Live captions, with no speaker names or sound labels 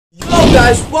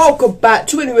Guys, welcome back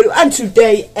to a new video, and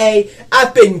today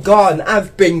I've been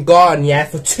gone, yeah,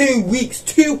 for 2 weeks,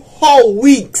 2 whole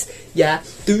weeks, yeah.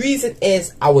 The reason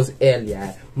is I was ill,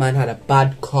 yeah. Man had a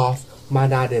bad cough,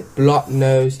 man had a blocked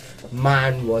nose,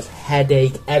 man was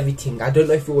headache, everything. I don't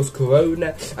know if it was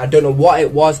corona, I don't know what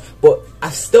it was, but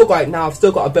I've still got it now. I've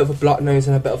still got a bit of a blocked nose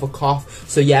and a bit of a cough.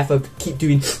 So yeah, if I keep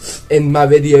doing in my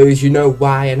videos, you know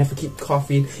why. And if I keep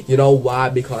coughing, you know why.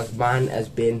 Because man has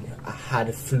had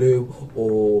a flu,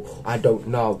 or I don't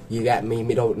know. You get me?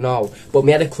 Me don't know. But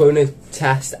we had a corona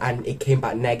test and it came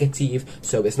back negative,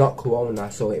 so it's not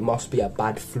corona. So it must be a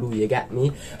bad flu. You get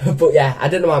me? But yeah, I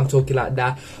don't know why I'm talking like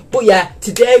that. But yeah,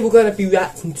 today we're gonna be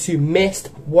reacting to Missed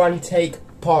One Take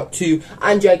Part 2.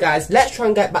 And yeah guys, let's try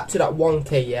and get back to that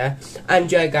 1K, yeah.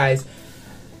 And yeah guys,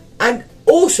 and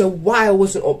also why I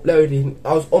wasn't uploading,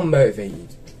 I was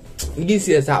unmotivated. You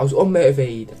see that I was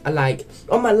unmotivated. And like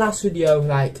on my last video,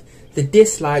 like the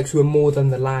dislikes were more than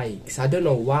the likes. I don't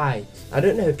know why. I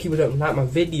don't know if people don't like my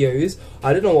videos.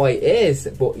 I don't know what it is.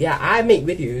 But yeah, I make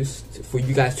videos for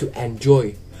you guys to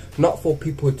enjoy, not for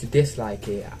people to dislike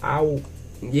it.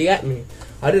 You get me?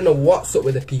 I don't know what's up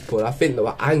with the people. I think they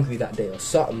were angry that day or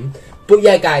something. But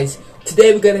yeah guys,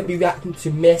 today we're going to be reacting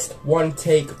to Missed One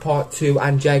Take Part 2.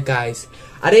 And yeah guys,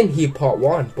 I didn't hear Part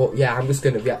 1, but yeah, I'm just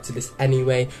going to react to this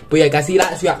anyway. But yeah guys, if you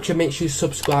like this reaction, make sure you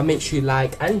subscribe, make sure you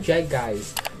like. And yeah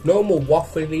guys, no more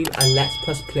waffling, and let's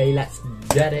press play. Let's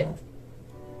get it.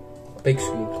 Big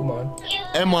screen, come on.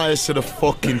 MIS to the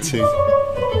fucking T.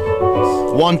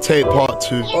 One Take Part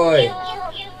 2. Oi.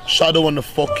 Shadow on the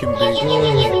fucking beat.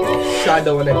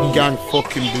 Shadow on the beat. Gang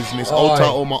fucking business. Out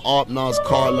all my Artnars,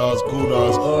 Carlas,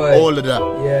 Goudas, all of that.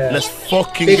 Yeah. Let's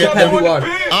fucking Big get up them. everyone.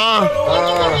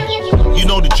 You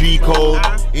know the G code.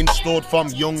 Installed from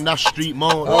Young Nash Street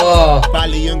mode.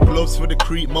 Bally and gloves for the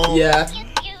creep mode. Yeah.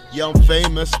 Yeah, I'm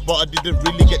famous, but I didn't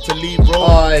really get to leave,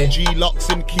 bro. G-locks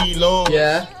and kilo.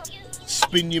 Yeah.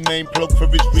 Spin your main plug for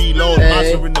his reload.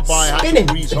 Master in the buy, had to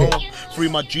breeze home. Free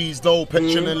my G's though,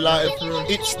 petrol and life.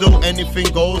 It's still anything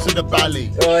goes in the valley.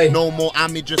 No more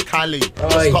Ami, just Cali.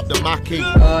 Just got the Mackie.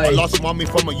 I lost mommy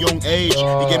from a young age.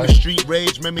 He gave me street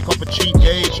rage, made me cop a cheap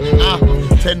gauge.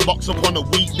 10 bucks up on a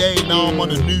weekday. Now I'm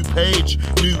on a new page,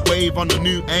 new wave on a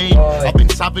new aim. I've been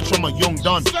savage from a young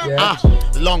done.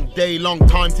 Long day, long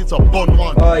time since I bun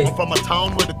one. I'm from a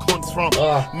town where the cunts from.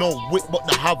 No whip, but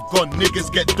they have gun.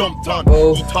 Niggas get dumped on.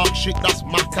 You talk shit, that's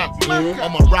maca.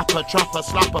 I'm a rapper, trapper,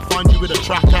 slapper, find you with a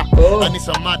tracker. And it's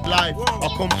a mad life. I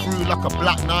come through like a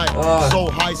black knight.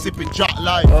 So high, sipping jack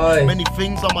life. Many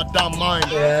things on my damn mind.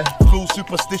 Feel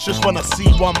superstitious when I see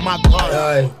one mad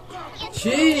guy.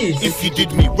 Jeez. If you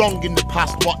did me wrong in the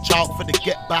past, watch out for the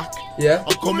get back. Yeah.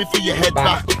 I'm coming for your head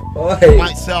back.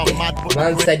 Might sound mad, but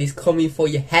man said he's coming for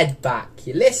your head back.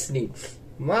 You're listening?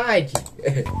 My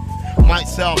G. Might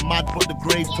sound mad, but the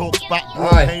grave talks back.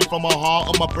 Pain from my heart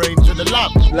and my brain to the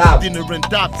lab. Dinner and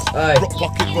dabs. Rock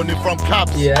pocket running from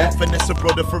cabs. Finesse a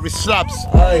brother for his slabs.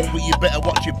 But you better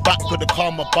watch your back, cause the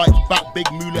karma bites back. Big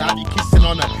moolah have you kissing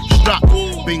on a strap.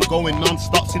 Been going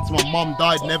non-stop since my mom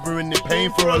died. Never in the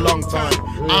pain for a long time.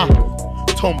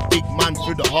 Tom, big man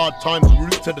through the hard times.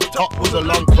 Route to the top was a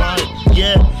long climb.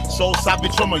 Yeah, so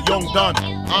savage from a young done.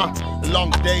 Long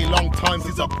day, long times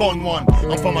is a fun one.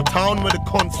 I'm from a town where the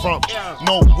cunts from.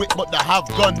 No whip, but they have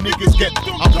gun. Niggas get.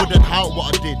 I wouldn't help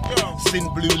what I did.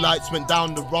 Sin blue lights went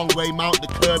down the wrong way. Mount the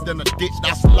curb, then a ditch.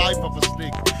 That's the life of a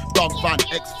slick. Dog van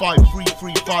X5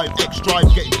 335 X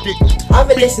drive getting dick. I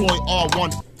haven't listened. Boy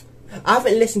R1. I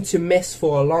haven't listened to Mist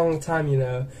for a long time, you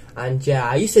know. And yeah,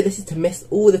 I used to listen to Mist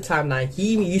all the time. Like,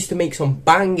 he used to make some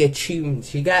banger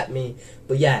tunes, you get me?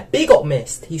 But yeah, big up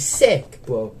Mist. He's sick,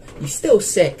 bro. He's still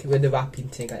sick with the rapping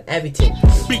thing and everything.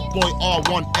 Big boy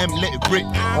R1M, let it rip.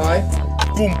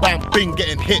 Boom, bam, bing,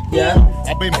 getting hit.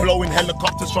 I've been blowing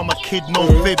helicopters from a kid, no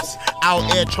fibs. Out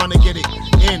here trying to get it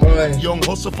in. Young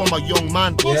hustle from a young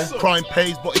man. Crime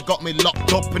pays, but it got me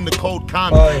locked up in the cold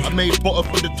can. I made butter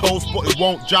for the toast, but it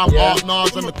won't jam.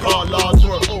 Artnars and the car laws.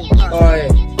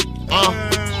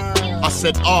 I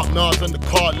said Artnars and the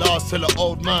car laws till an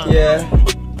old man.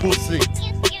 Pussy.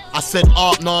 I said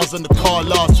Artnars and the car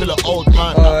laws till an old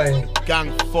man.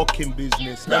 Gang fucking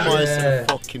business. MIS and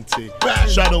the fucking T.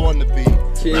 Shadow on the beat.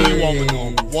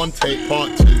 P110. One Take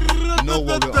Part 2. You know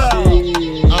what we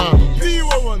are.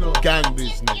 Gang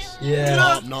business.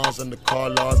 Artnars and the car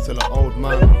laws till an old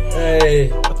man.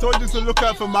 I told you to look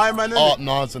out for my man.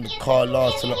 Artnars and the car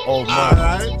laws till an old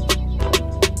man.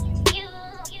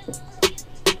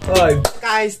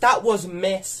 Guys, that was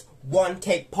Miss One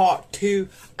Take Part 2.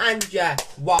 And yeah,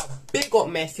 what big up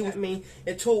Miss. He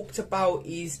talked about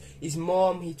his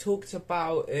mom. He talked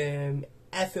about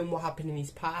everything what happened in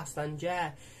his past, and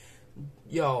yeah,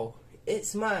 yo,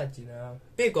 it's mad, you know.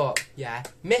 Big up, yeah.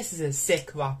 Miss is a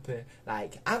sick rapper.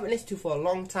 Like, I haven't listened to for a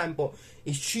long time, but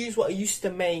his tunes what he used to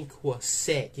make was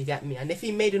sick, you get me? And if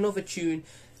he made another tune,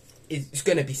 it's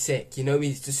gonna be sick, you know.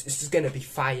 It's just gonna be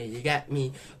fire, you get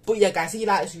me? But yeah, guys, if you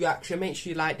like this reaction, make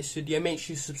sure you like this video, make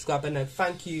sure you subscribe, and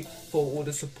thank you for all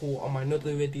the support on my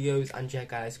other videos. And yeah,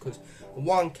 guys, because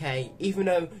 1K, even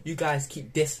though you guys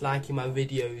keep disliking my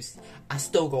videos, I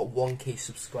still got 1K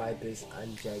subscribers,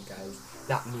 and yeah, guys,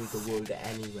 that means the world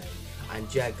anyway.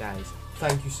 And yeah, guys,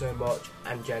 thank you so much.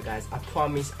 And yeah, guys, I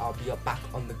promise I'll be back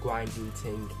on the grinding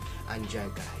thing. And yeah,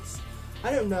 guys,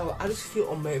 I don't know, I just feel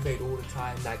unmotivated all the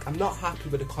time. Like, I'm not happy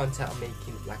with the content I'm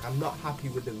making. Like, I'm not happy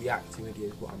with the reacting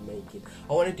videos what I'm making.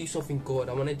 I want to do something good,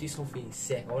 I want to do something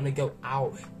sick, I want to go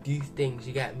out, do things,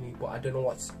 you get me? But I don't know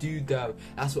what to do though.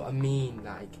 That's what I mean.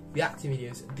 Like, reacting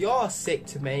videos, they are sick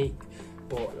to make,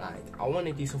 but like, I want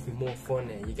to do something more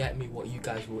funny, you get me? What you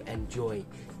guys will enjoy,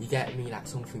 you get me? Like,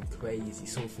 something crazy,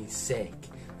 something sick.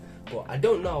 But I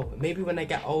don't know, maybe when I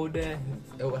get older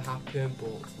it will happen.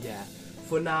 But yeah,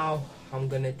 for now I'm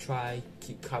gonna try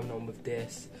keep carrying on with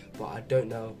this, but I don't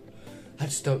know. I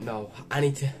just don't know. I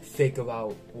need to figure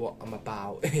out what I'm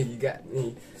about. You get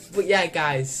me? But yeah,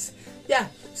 guys. Yeah.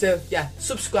 So yeah,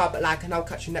 subscribe, like, and I'll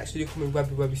catch you next video coming very,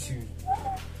 very soon.